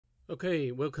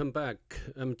Okay, welcome back.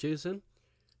 I'm Jason.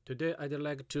 Today I'd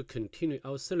like to continue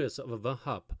our series of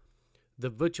Vulnhub. The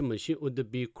virtual machine would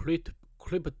be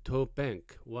CryptoBank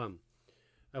 1.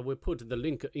 I will put the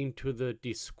link into the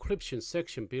description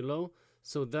section below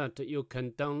so that you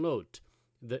can download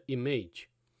the image.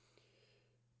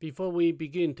 Before we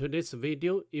begin today's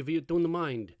video, if you don't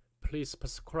mind, please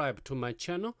subscribe to my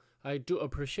channel. I do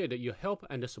appreciate your help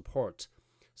and support.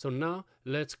 So now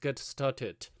let's get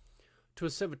started. To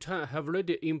save time, I have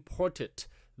already imported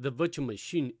the virtual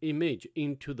machine image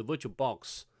into the virtual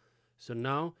box. So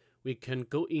now we can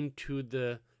go into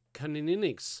the Kali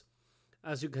Linux.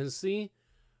 As you can see,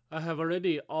 I have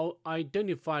already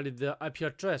identified the IP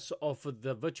address of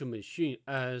the virtual machine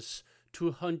as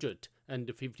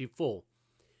 254.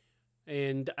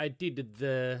 And I did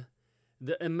the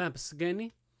map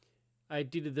scanning. I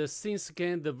did the scene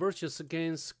scan, the virtual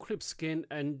scan, script scan,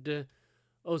 and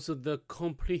also the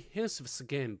comprehensive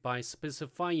scan by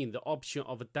specifying the option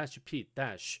of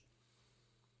 -p-.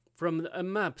 From the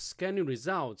map scanning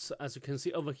results, as you can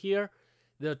see over here,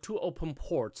 there are two open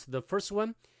ports. The first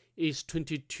one is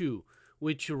 22,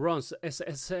 which runs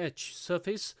SSH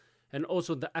surface, and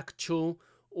also the actual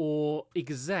or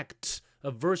exact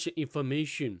version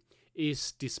information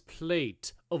is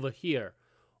displayed over here.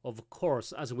 Of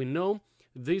course, as we know,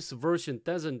 this version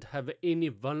doesn't have any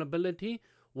vulnerability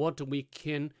what we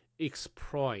can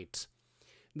exploit.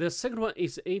 The second one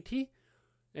is 80,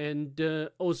 and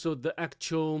also the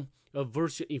actual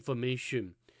version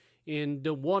information. And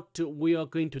what we are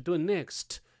going to do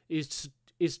next is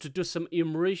to do some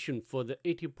enumeration for the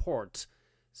 80 port.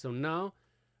 So now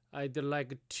I'd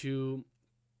like to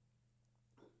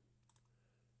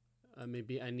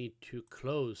maybe I need to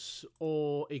close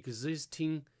all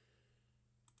existing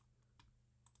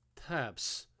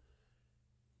tabs.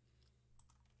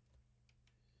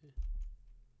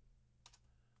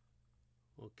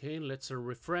 Okay, let's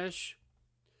refresh.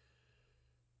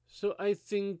 So I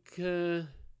think,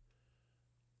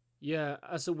 yeah,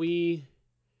 as we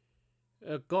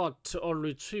got or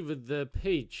retrieved the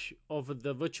page of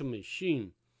the virtual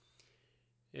machine,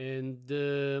 and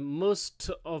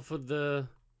most of the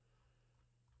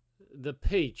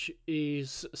page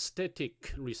is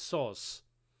static resource.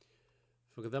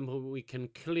 For example, we can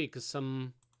click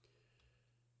some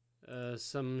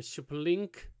ship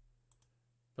link,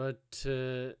 but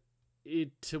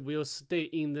it will stay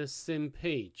in the same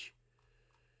page.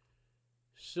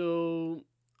 So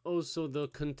also the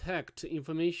contact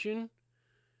information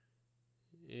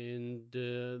and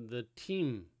the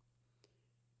team,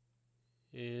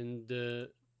 and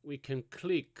we can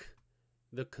click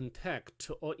the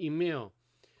contact or email.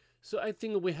 So I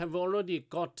think we have already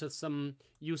got some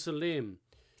username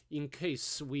in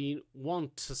case we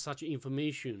want such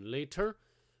information later.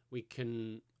 We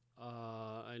can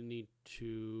I need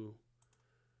to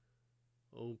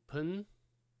open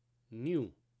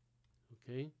new.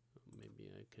 Okay,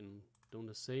 maybe I can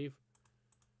don't save,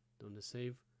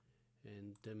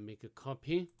 and make a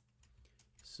copy.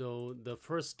 So the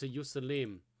first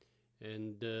username,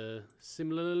 and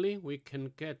similarly we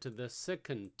can get the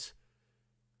second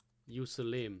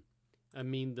username. I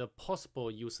mean the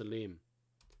possible username.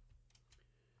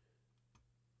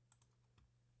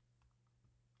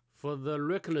 For the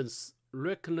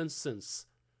reconnaissance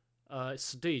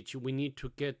stage, we need to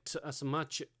get as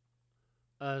much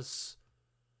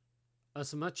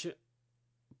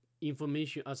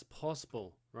information as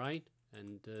possible, right?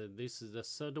 And this is the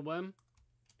third one.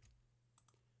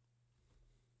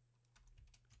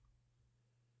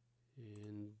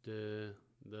 And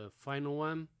the final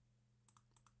one.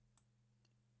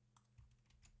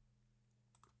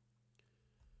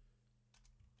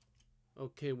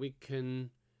 Okay, we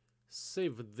can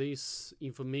save this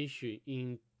information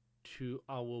into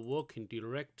our working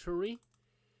directory,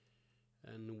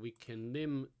 and we can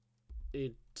name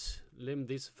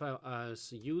this file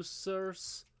as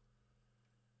users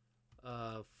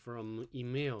from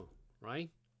email, right?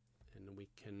 And we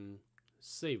can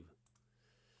save.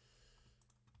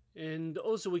 And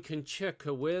also we can check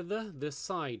whether the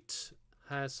site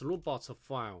has robots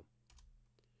file.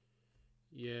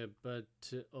 Yeah,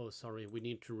 but oh, sorry, we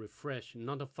need to refresh.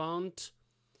 Not found.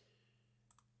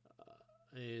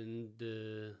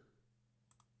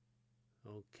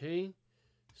 Okay,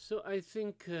 so I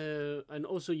think, and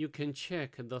also you can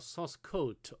check the source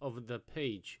code of the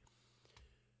page,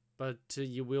 but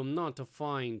you will not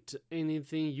find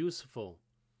anything useful.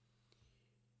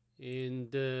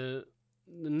 And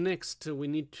next, we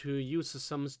need to use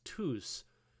some tools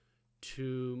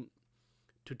to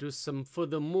do some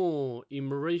furthermore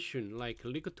enumeration, like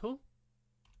Ligato.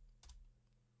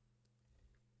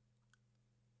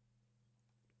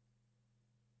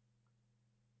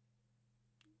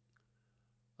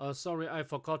 Sorry, I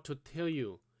forgot to tell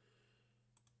you.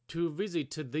 To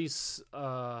visit this,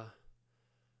 also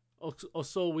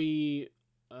I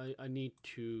need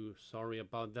to. Sorry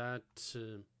about that.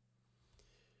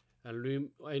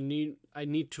 I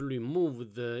need to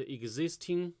remove the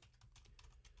existing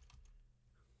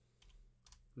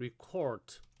record,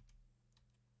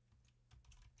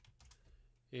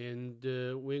 and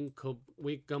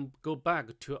we can go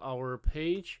back to our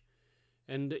page,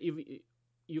 and if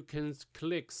you can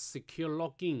click secure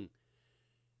login,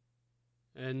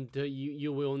 and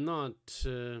you will not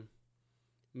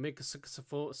make a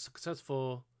successful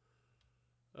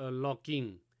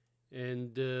login,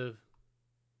 and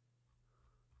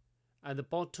at the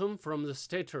bottom from the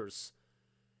status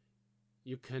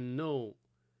you can know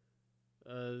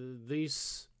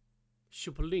this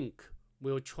super link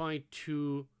will try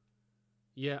to,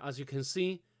 as you can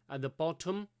see at the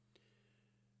bottom,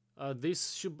 this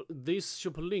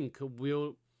super link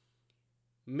will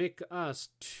make us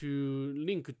to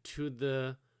link to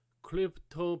the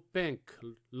CryptoBank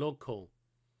local.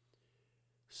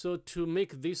 So to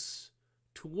make this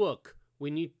to work, we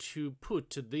need to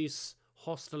put this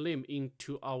host name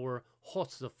into our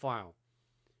host file.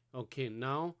 Okay,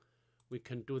 now we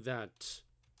can do that.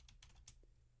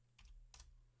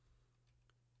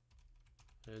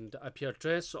 And the IP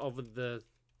address of the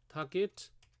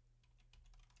target,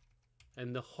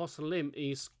 and the host name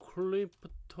is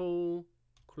CryptoBank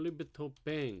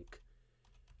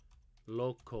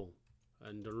local,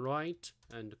 and write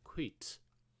and quit.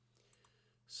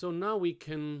 So now we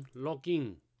can log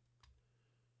in.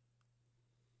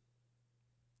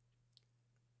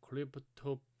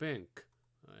 CryptoBank.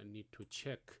 I need to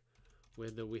check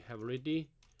whether we have already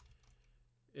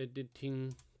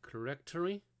editing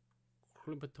correctly.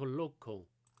 Crypto local.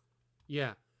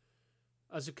 Yeah,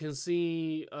 as you can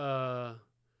see,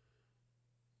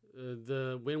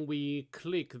 when we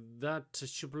click that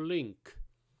super link,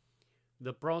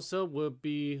 the browser will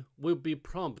be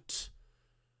prompted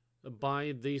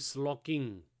by this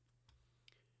login,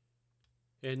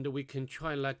 and we can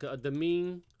try like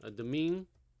admin.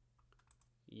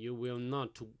 You will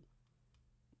not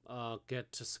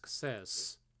get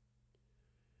success.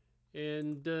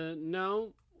 And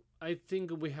now I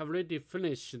think we have already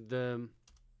finished the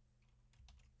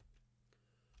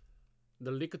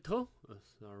Ligato.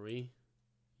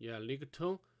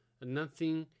 Ligato.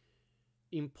 Nothing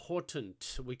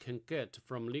important we can get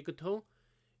from Ligato,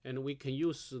 and we can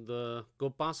use the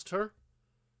GoBuster.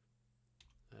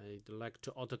 I'd like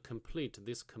to autocomplete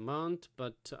this command,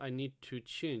 but I need to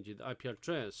change the IP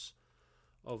address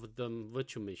of the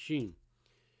virtual machine.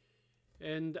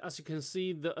 And as you can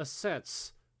see, the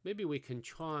assets, maybe we can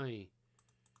try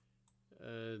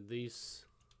this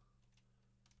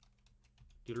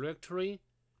directory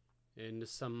and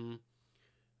some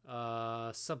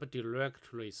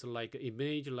subdirectories like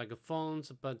image, like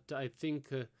fonts, but I think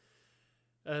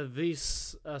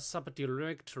these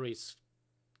subdirectories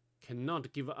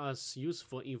cannot give us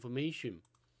useful information.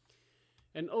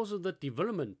 And also the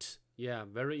development,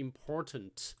 very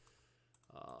important.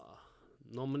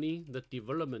 Normally the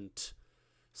development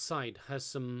side has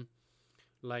some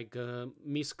like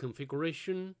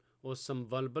misconfiguration or some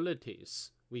vulnerabilities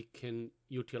we can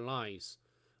utilize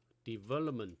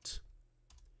development,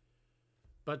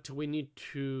 but we need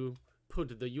to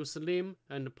put the username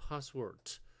and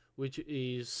password, which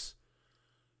is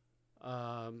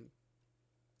done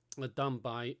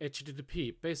by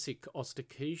HTTP basic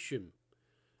authentication.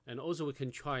 And also we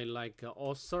can try like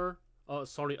admin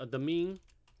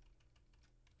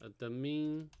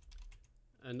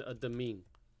and admin,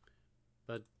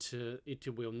 but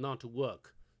it will not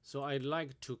work. So I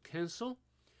like to cancel.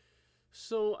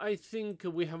 So I think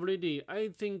we have already,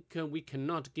 we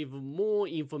cannot give more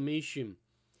information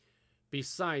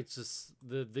besides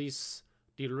these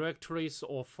directories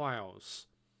or files.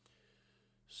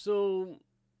 So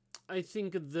I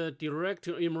think the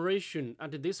directory enumeration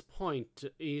at this point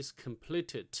is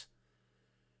completed.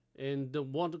 And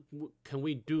what can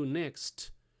we do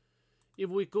next? If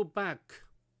we go back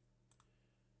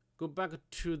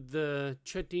to the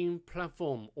chatting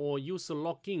platform or user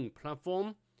login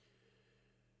platform,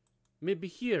 maybe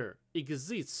here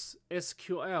exists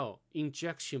SQL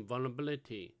injection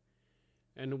vulnerability,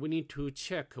 and we need to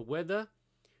check whether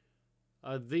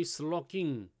this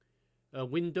login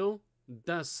window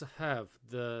does have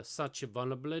such a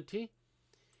vulnerability.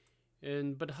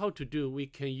 But how to do? We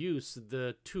can use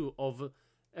the tool of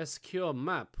SQL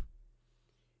map.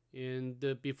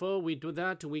 And before we do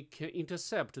that, we can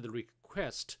intercept the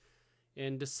request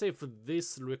and save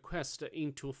this request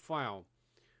into file.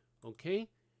 Okay,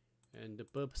 and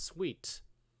burp suite,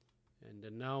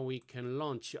 And now we can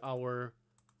launch our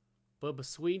Burp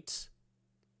Suite.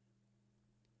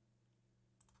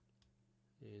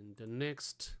 And the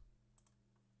next,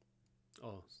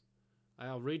 oh, I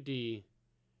already,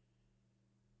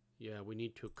 yeah, we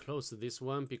need to close this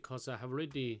one because I have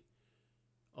already,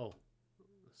 oh,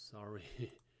 sorry.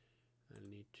 I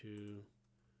need to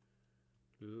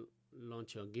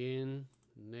launch again.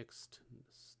 Next,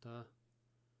 start.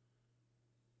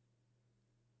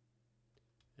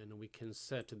 And we can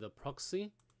set the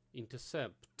proxy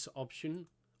intercept option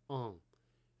on.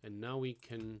 And now we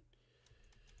can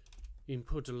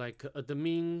input like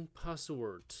admin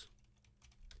password.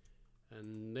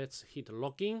 And let's hit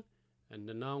login. And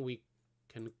now we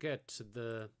can get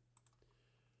the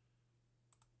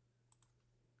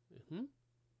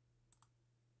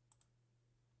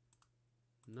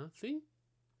nothing.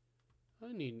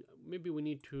 Maybe we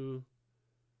need to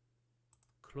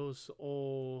close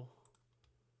all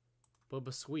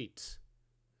Burp Suite,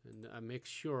 and I make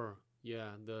sure,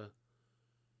 yeah,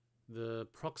 the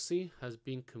proxy has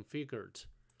been configured.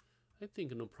 I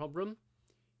think no problem.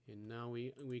 And now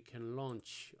we can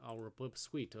launch our Burp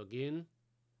Suite again.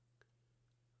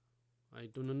 I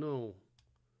don't know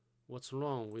what's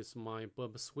wrong with my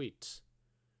Burp Suite.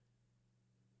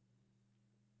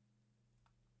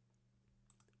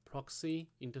 Proxy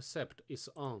intercept is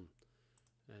on,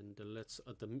 and let's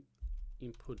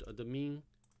input admin,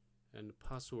 and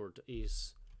password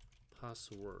is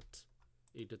password.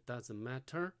 It doesn't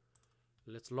matter.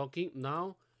 Let's log in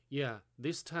now. Yeah,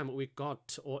 this time we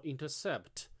got or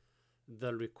intercept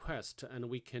the request, and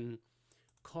we can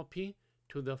copy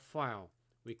to the file.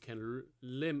 We can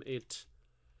name it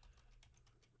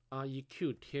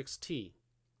req.txt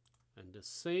and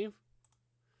save.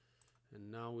 And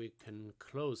now we can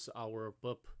close our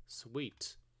Burp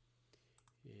Suite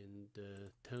and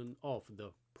turn off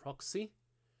the proxy.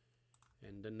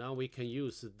 And now we can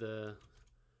use the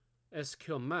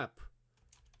SQL map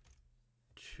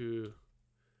to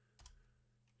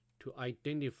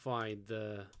identify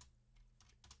the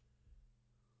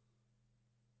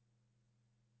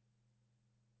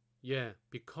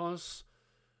because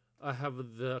I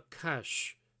have the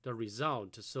cache, the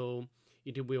result, so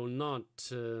it will not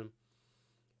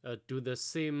do the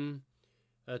same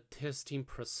testing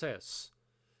process.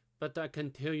 But I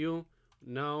can tell you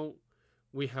now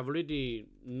we have already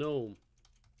know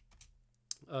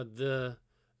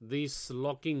this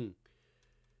login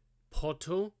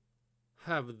portal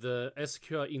have the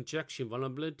SQL injection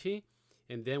vulnerability,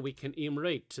 and then we can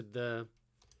enumerate the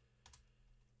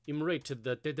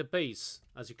database.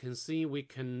 As you can see, we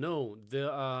can know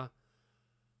there are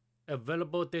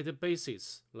available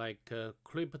databases like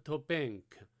CryptoBank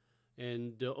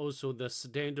and also the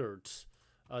standard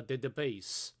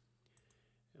database.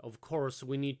 Of course,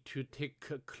 we need to take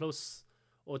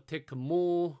take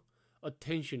more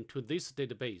attention to this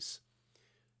database,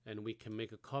 and we can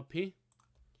make a copy,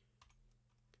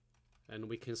 and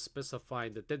we can specify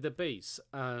the database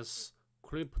as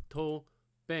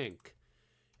CryptoBank.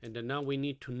 And now we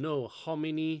need to know how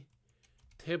many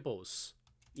tables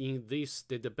in this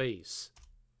database.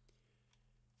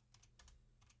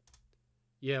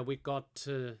 Yeah, we got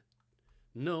to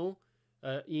know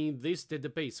in this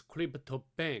database,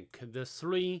 CryptoBank, the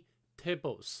 3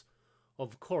 tables.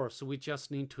 Of course, we just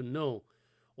need to know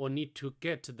or need to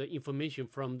get the information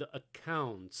from the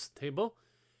accounts table,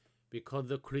 because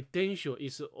the credential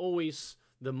is always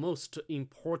the most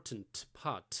important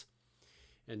part.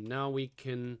 And now we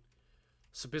can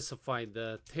specify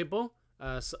the table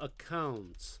as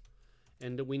accounts,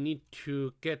 and we need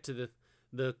to get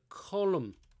the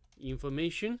column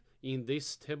information in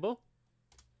this table.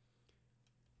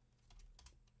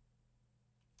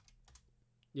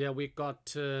 Yeah, we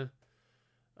got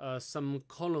some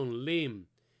column name,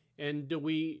 and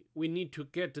we need to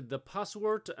get the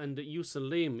password and the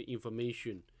username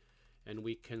information, and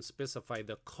we can specify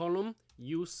the column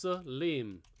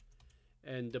username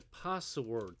and the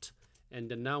password. And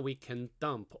now we can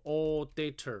dump all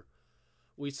data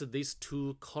with these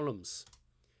 2 columns.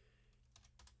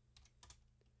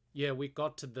 Yeah, we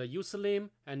got the username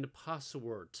and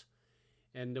password,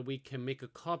 and we can make a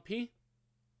copy.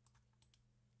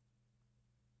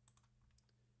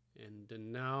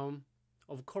 And now,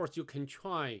 of course, you can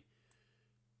try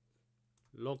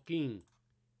login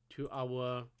to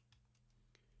our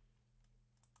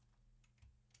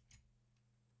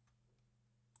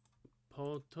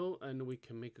portal, and we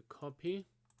can make a copy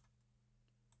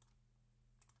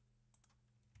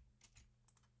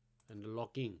and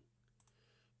log in.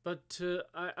 But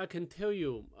I can tell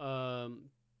you,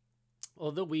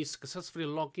 although we successfully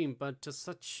log in, but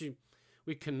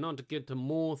we cannot get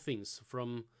more things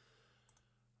from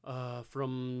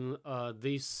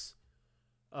these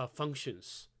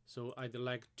functions. So I'd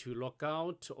like to log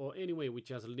out, or anyway, we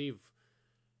just leave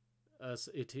as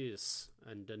it is.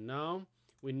 And now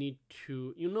we need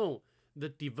to, the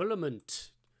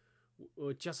development.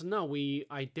 Just now we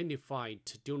identified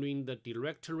during the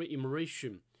directory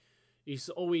enumeration is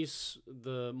always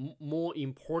the more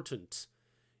important,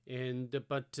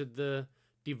 but the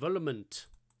development,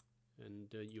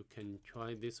 and you can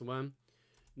try this one,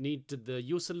 need the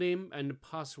username and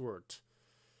password.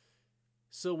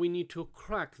 So we need to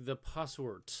crack the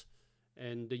password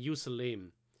and the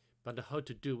username. But how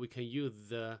to do? We can use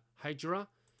the Hydra,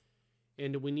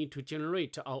 and we need to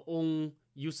generate our own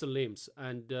usernames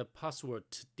and password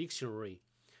dictionary.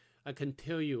 I can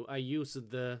tell you, I use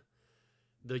the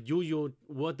usual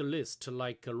word list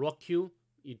like RockQ.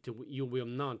 You will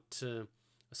not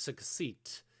succeed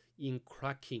in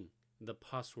cracking the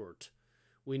password.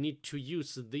 We need to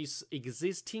use this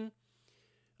existing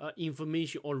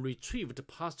information or retrieved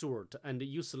password and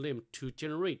username to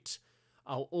generate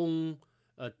our own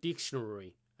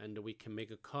dictionary, and we can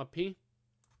make a copy,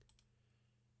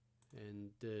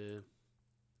 and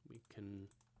we can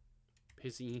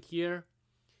paste in here,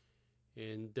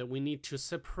 and we need to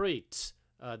separate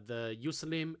the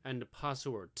username and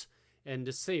password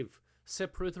and save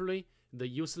separately the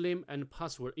username and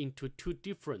password into 2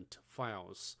 different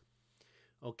files.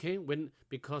 Okay,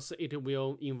 because it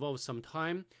will involve some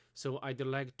time, so I'd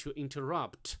like to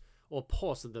interrupt or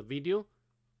pause the video.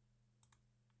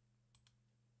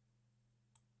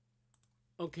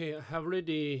 Okay, I have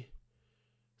already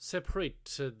separate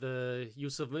the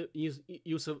user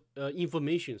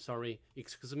information, from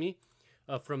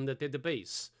the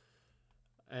database,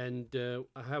 and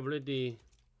I have already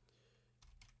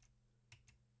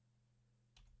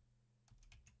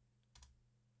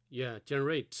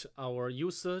generate our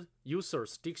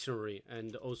users dictionary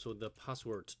and also the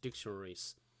password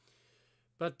dictionaries.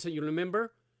 But you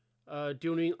remember,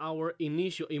 during our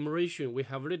initial enumeration, we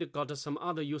have already got some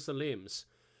other usernames.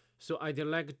 So I'd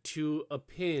like to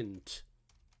append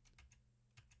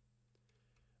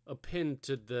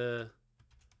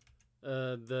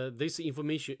this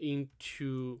information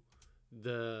into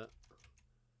the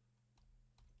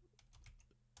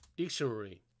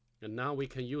dictionary, and now we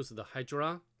can use the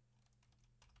Hydra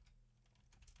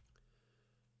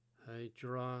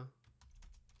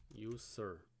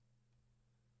user.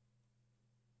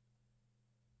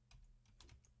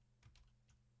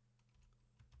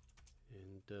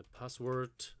 And the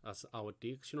password as our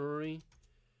dictionary,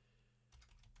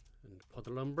 and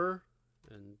port number,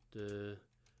 and the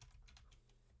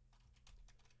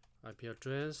IP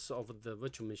address of the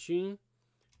virtual machine,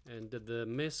 and the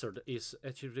method is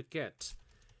actually get,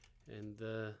 and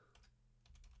the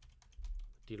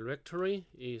directory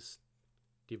is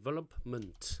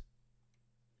development.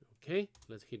 Okay,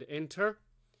 let's hit enter,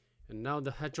 and now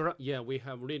the Hydra, we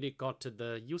have already got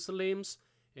the usernames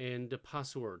and the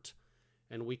password,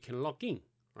 and we can log in,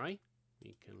 right?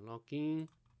 We can log in.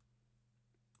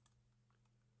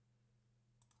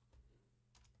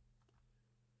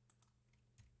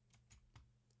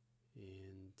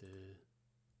 And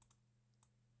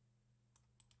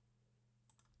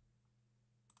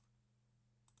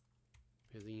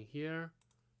paste in here,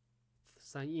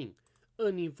 sign in,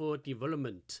 earning for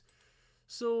development.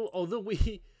 So although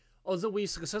we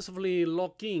successfully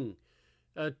log in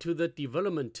to the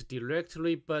development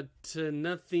directory, but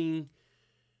nothing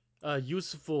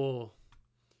useful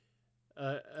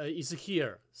is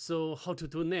here. So how to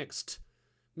do next?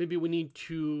 Maybe we need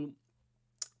to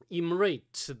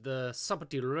enumerate the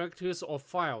subdirectories or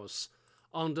files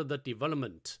under the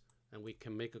development, and we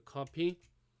can make a copy,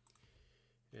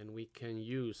 and we can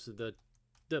use the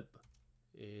deb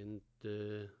in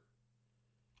the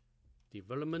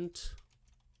development,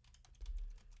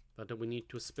 but we need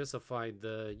to specify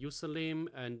the username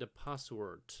and the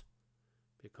password,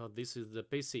 because this is the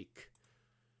basic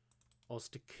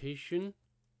authentication.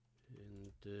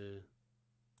 And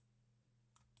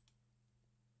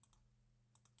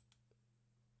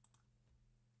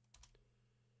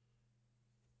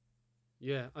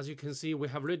as you can see, we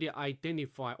have already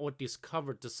identified or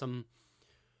discovered some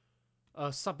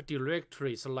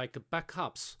subdirectories like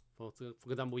backups. For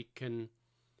example, we can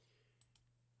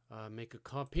make a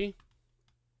copy,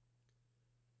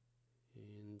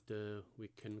 and we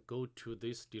can go to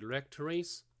these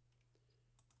directories.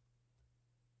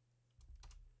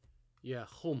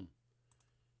 Home.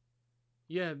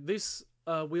 This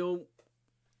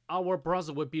our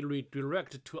browser will be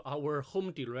redirected to our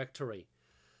home directory.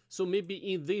 So maybe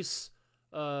in this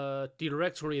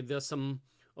directory there's some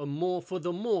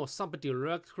or more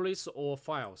subdirectories or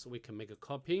files, we can make a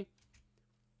copy.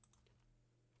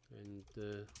 And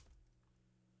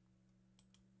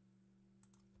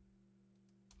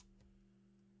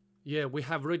yeah, we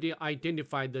have already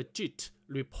identified the JIT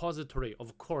repository.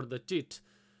 Of course, the JIT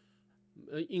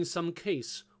in some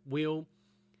case will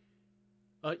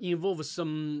involve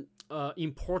some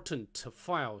important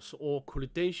files or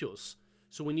credentials.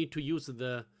 So we need to use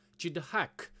the JIT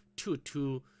hack tool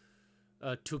to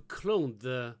clone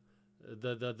the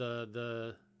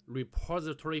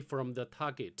repository from the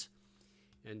target.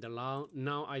 And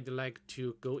now I'd like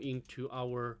to go into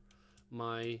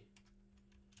my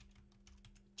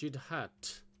JIT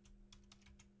hat,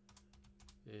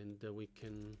 and we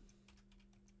can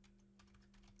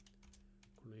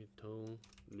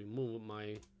remove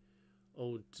my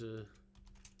old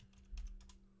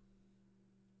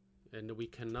and we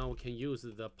can use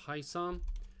the Python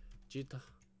JIT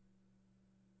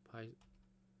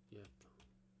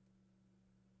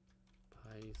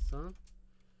Python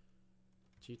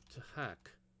JIT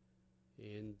hack,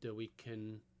 and we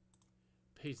can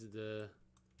paste the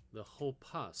whole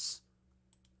path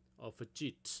of a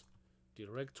JIT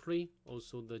directory,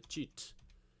 also the JIT.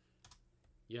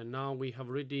 Yeah, now we have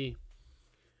already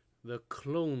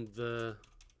cloned the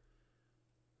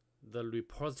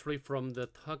repository from the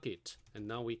target, and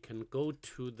now we can go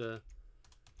to the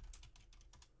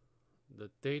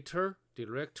data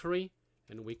directory,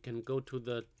 and we can go to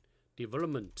the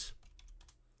development,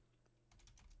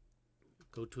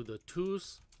 go to the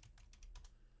tools,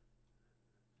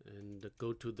 and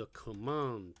go to the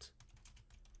command,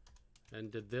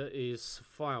 and there is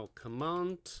file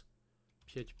command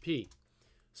php.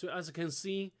 So as you can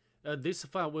see, this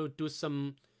file will do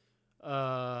some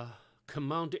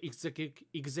command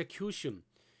execution,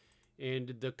 and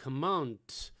the command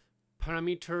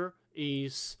parameter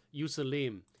is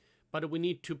username, but we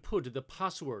need to put the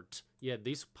password. Yeah,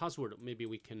 this password, maybe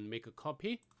we can make a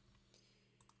copy.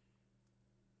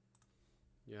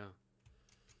 Yeah,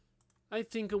 I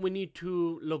think we need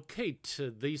to locate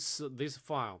this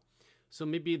file. So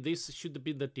maybe this should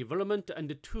be the development and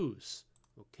the tools.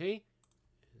 Okay,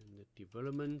 and the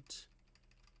development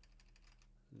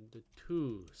and the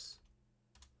tools.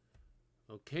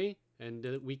 Okay,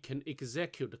 and we can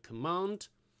execute the command,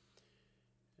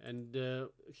 and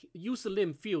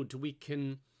username field we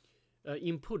can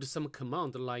input some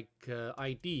command like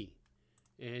ID,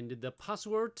 and the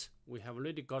password we have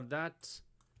already got that.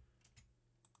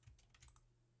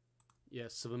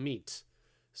 Yes, submit.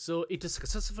 So it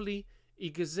successfully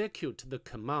execute the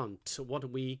command what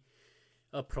we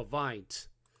provide.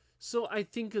 So I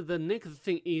think the next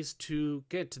thing is to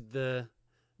get the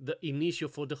initial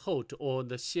for the host or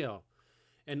the shell,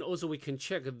 and also we can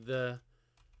check the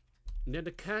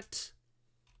netcat.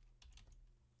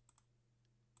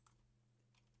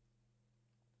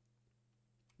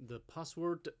 The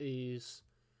password is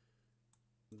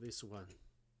this one,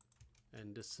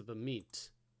 and submit.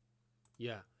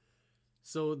 Yeah,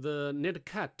 so the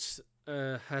netcat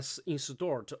has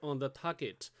installed on the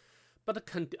target, but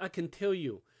I can tell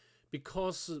you,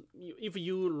 because if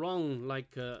you run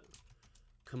like a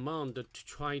command to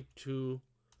try to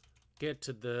get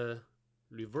the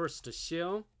reversed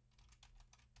shell,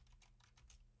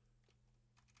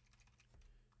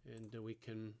 and we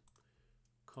can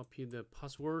copy the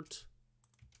password,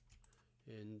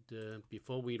 and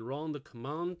before we run the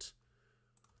command,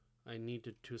 I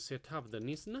need to set up the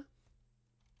listener,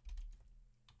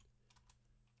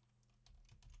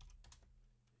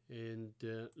 and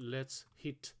let's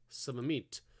hit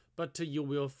submit. But you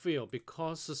will fail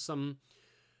because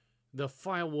the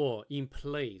firewall in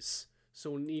place,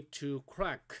 so we need to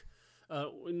crack.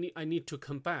 I need to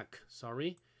come back,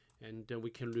 sorry, and we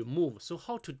can remove. So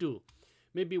how to do?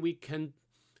 Maybe we can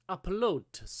upload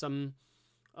some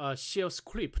shell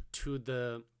script to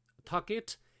the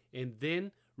target, and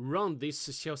then run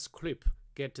this shell script,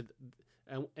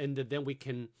 and then we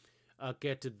can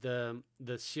get the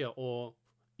shell or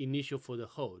initial for the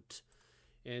host.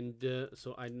 And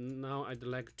so now I'd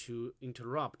like to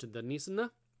interrupt the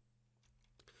listener.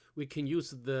 We can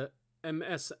use the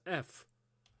MSF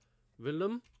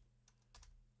Vulnhub.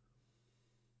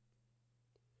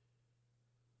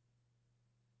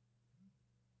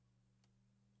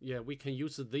 Yeah, we can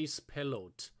use this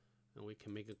payload, and we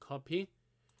can make a copy.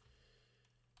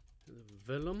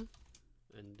 Vulnhub,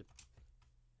 and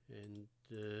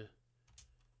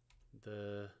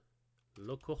the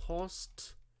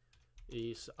localhost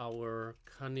is our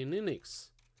Kali Linux,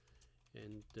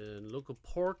 and the local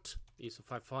port is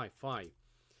 555,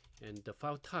 and the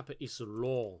file type is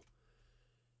raw.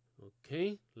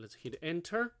 Okay, let's hit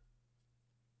enter.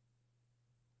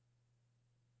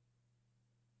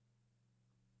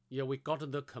 Yeah, we got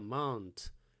the command,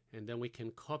 and then we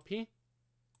can copy,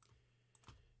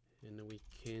 and we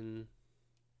can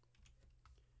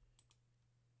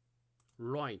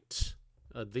write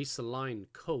this line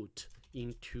code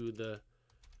into the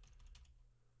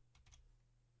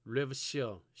rev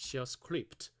shell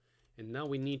script. And now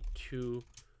we need to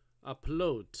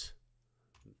upload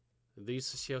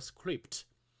this shell script.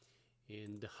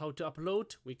 And how to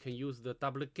upload? We can use the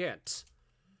wget.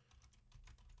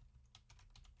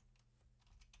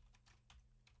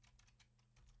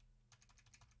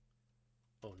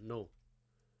 Oh no.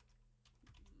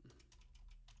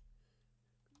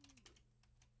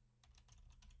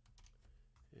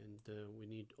 And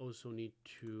we also need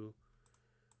to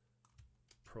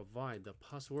provide the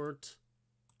password.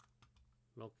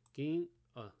 Login.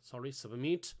 Sorry,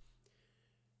 submit.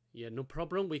 Yeah, no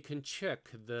problem. We can check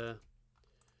the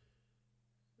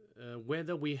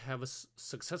whether we have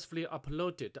successfully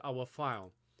uploaded our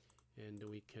file, and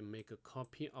we can make a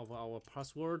copy of our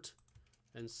password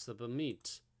and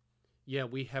submit. Yeah,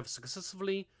 we have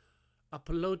successfully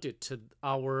uploaded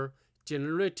our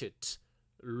generated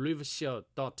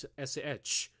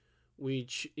revshell.sh,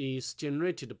 which is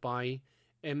generated by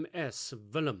MS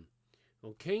Vulnhub.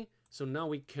 Okay, so now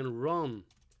we can run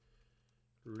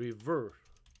reverse,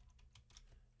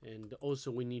 and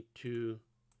also we need to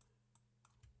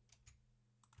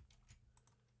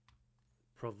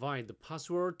provide the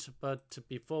password. But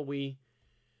before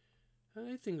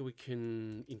I think we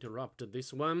can interrupt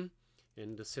this one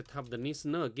and set up the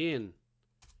listener again.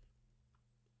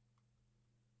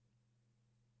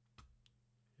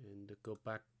 And go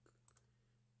back,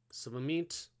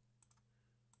 submit.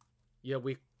 Yeah,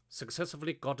 we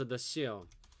successfully got the shell,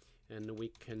 and we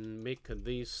can make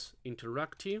this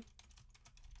interactive.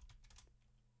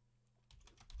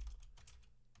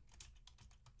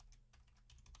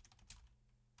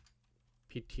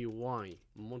 PTY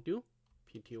module,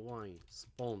 PTY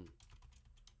spawn.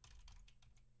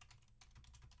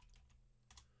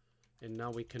 And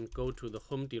now we can go to the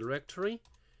home directory,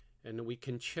 and we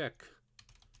can check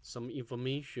some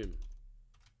information.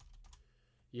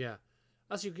 Yeah,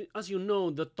 as you know,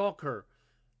 the Docker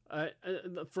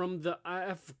from the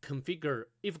if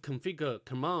configure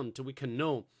command, we can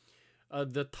know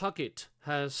the target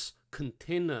has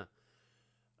container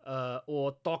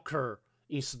or Docker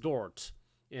installed,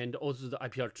 and also the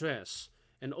IP address,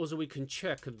 and also we can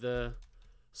check the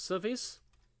service.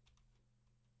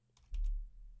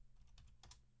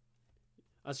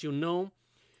 As you know,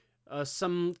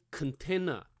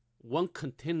 one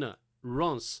container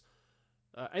runs.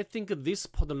 I think this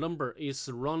port number is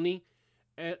running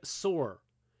at soar,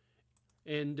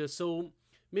 and so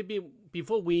maybe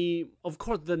before of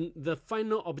course, the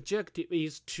final objective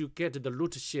is to get the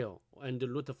root shell and the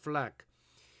root flag.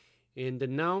 And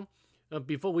now,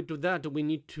 before we do that, we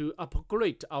need to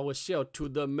upgrade our shell to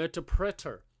the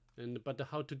interpreter. But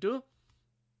how to do?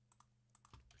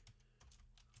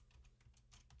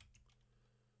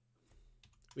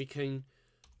 We can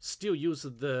still use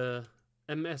the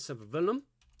MS Vulnhub.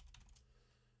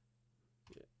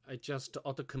 I just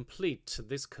autocomplete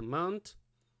this command.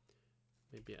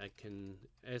 Maybe I can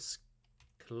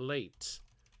escalate.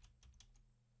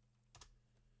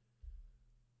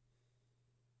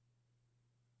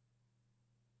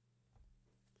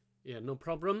 Yeah, no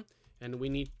problem. And we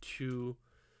need to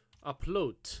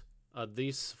upload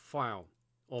this file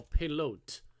or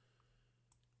payload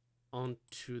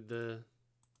onto the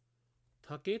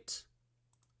target.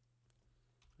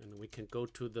 And we can go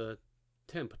to the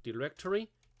temp directory,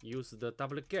 use the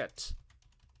wget.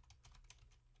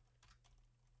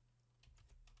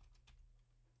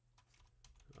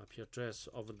 IP address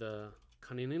of the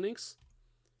Kali Linux.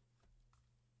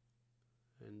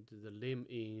 And the name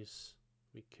is,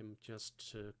 we can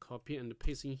just copy and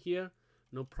paste in here,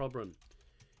 no problem.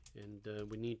 And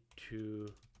we need to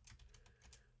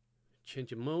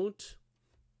change mode.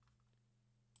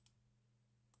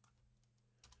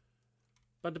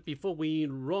 But before we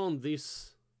run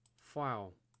this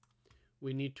file,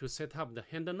 we need to set up the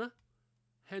handler.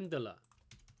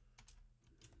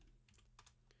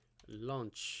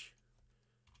 Launch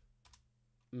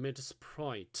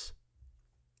Metasploit.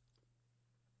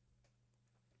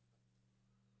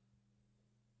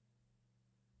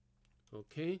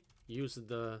 Okay, use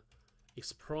the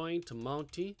exploit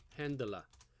multi handler,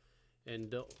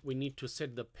 and we need to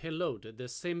set the payload, the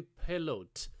same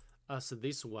payload as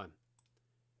this one.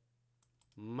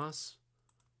 Must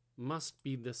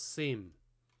be the same.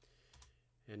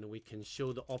 And we can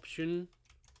show the option,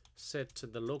 set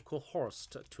the local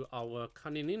host to our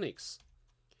Kali Linux,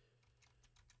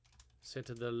 set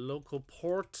the local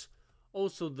port,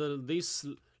 also this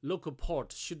local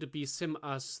port should be same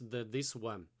as this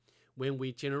one when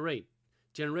we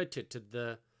generated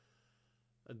the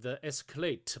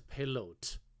escalate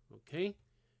payload. Okay,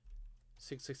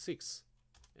 666,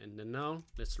 and now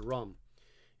let's run.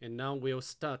 And now we'll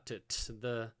start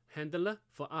the handler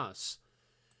for us.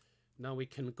 Now we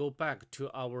can go back to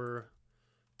our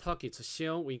target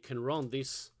shell. We can run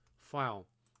this file.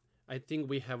 I think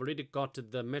we have already got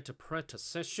the metapret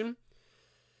session,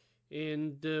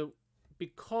 and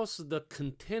because the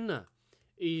container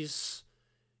is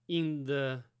in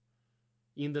the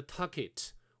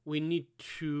target, we need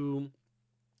to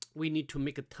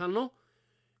make a tunnel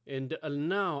and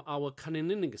allow our Kali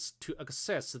Linux to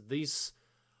access this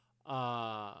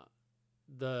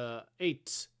the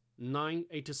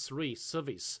 8983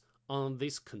 service on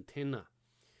this container,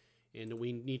 and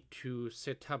we need to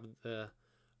set up the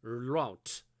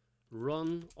route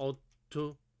run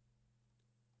auto.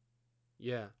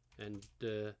 Yeah, and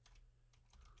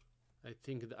I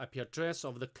think the IP address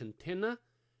of the container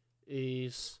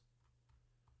is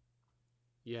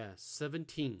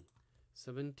 17.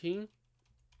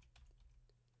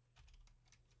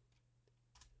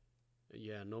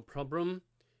 Yeah, no problem.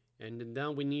 And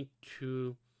then we need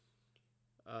to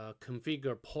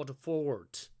configure port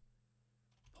forward,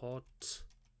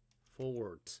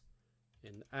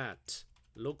 and add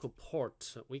local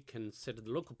port. We can set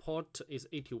the local port is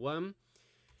 81,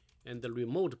 and the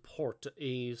remote port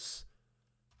is,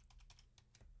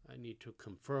 I need to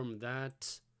confirm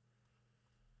that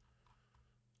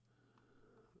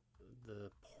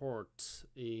the port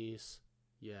is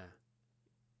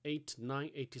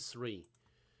 8983,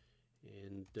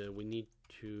 and we need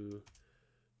to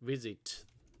visit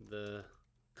the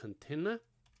container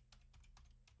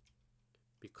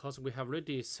because we have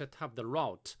already set up the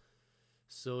route.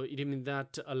 So it means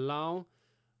that allow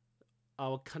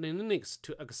our Kali Linux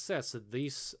to access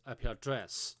this IP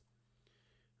address.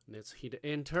 Let's hit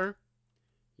enter.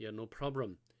 Yeah, no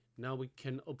problem. Now we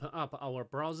can open up our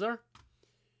browser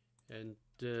and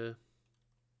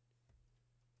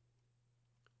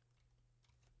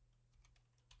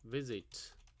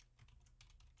visit.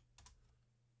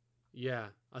 Yeah,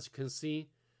 as you can see,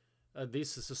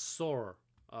 this is a SOAR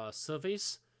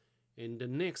service, and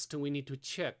next we need to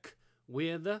check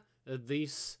whether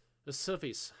this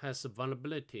service has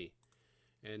vulnerability,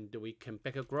 and we can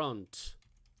background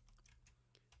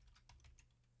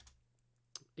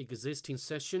existing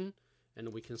session, and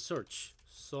we can search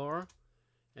SOAR,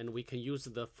 and we can use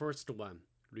the first one,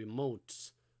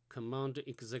 remote command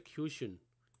execution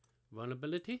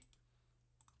vulnerability,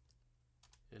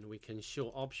 and we can show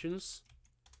options,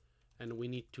 and we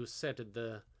need to set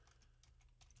the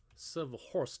server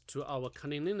host to our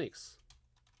Kali Linux,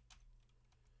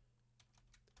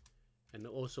 and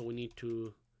also we need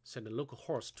to set the local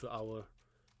host to our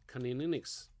Kali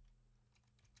Linux.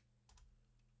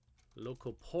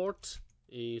 Local port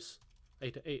is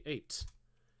 888,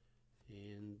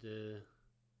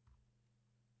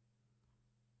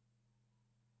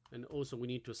 and also we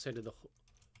need to set the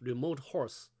remote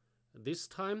host. This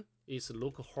time is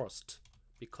local host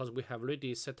because we have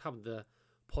already set up the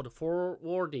port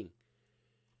forwarding.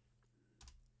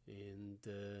 And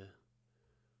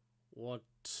what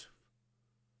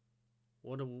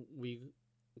we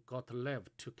got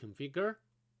left to configure?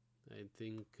 I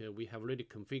think we have already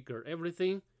configured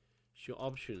everything. Show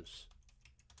options.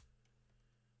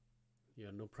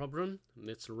 Yeah, no problem.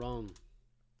 Let's run.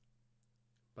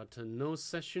 But no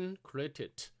session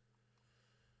created.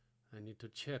 I need to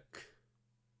check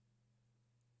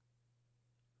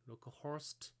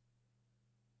localhost.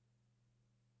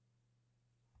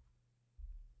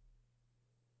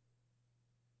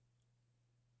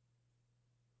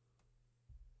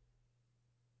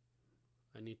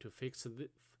 I need to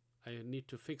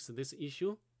fix this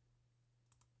issue.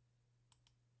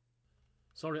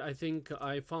 Sorry, I think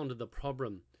I found the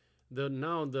problem.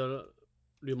 Now the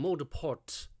remote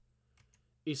port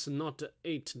is not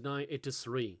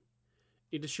 8983.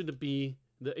 It should be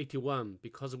the 81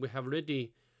 because we have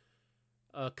already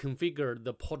configured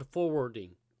the port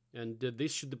forwarding, and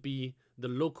this should be the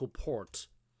local port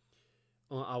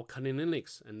on our Kali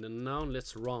Linux. And now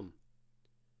let's run.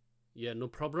 Yeah, no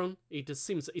problem. It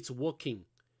seems it's working.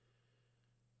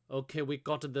 Okay, we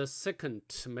got the second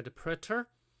metapret,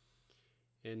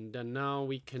 and now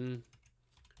we can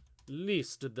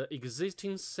list the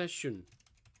existing session.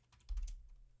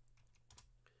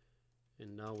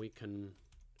 And now we can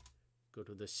go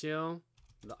to the shell,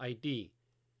 the ID,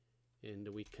 and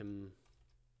we can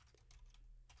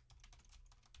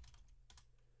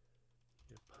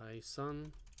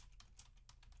Python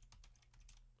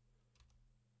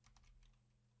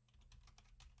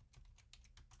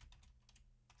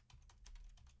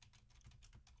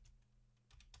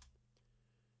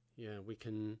Yeah, we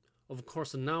can, of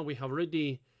course, now we have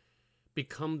already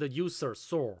become the user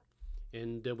soul,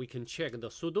 and we can check the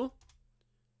sudo.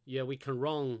 Yeah, we can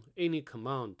run any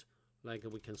command, like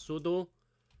we can sudo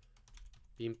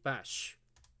bin bash,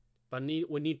 but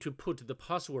we need to put the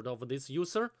password of this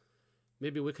user.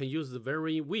 Maybe we can use the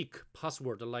very weak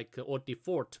password, like or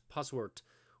default password,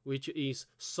 which is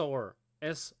solr,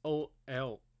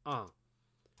 S-O-L-R.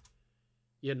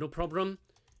 Yeah, no problem.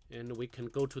 And we can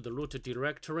go to the root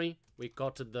directory. We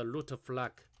got the root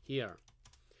flag here.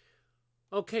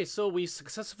 Okay, so we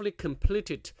successfully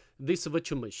completed this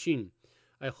virtual machine.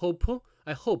 I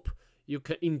hope you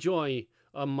can enjoy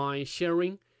my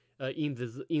sharing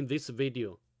in this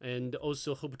video, and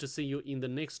also hope to see you in the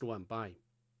next one. Bye.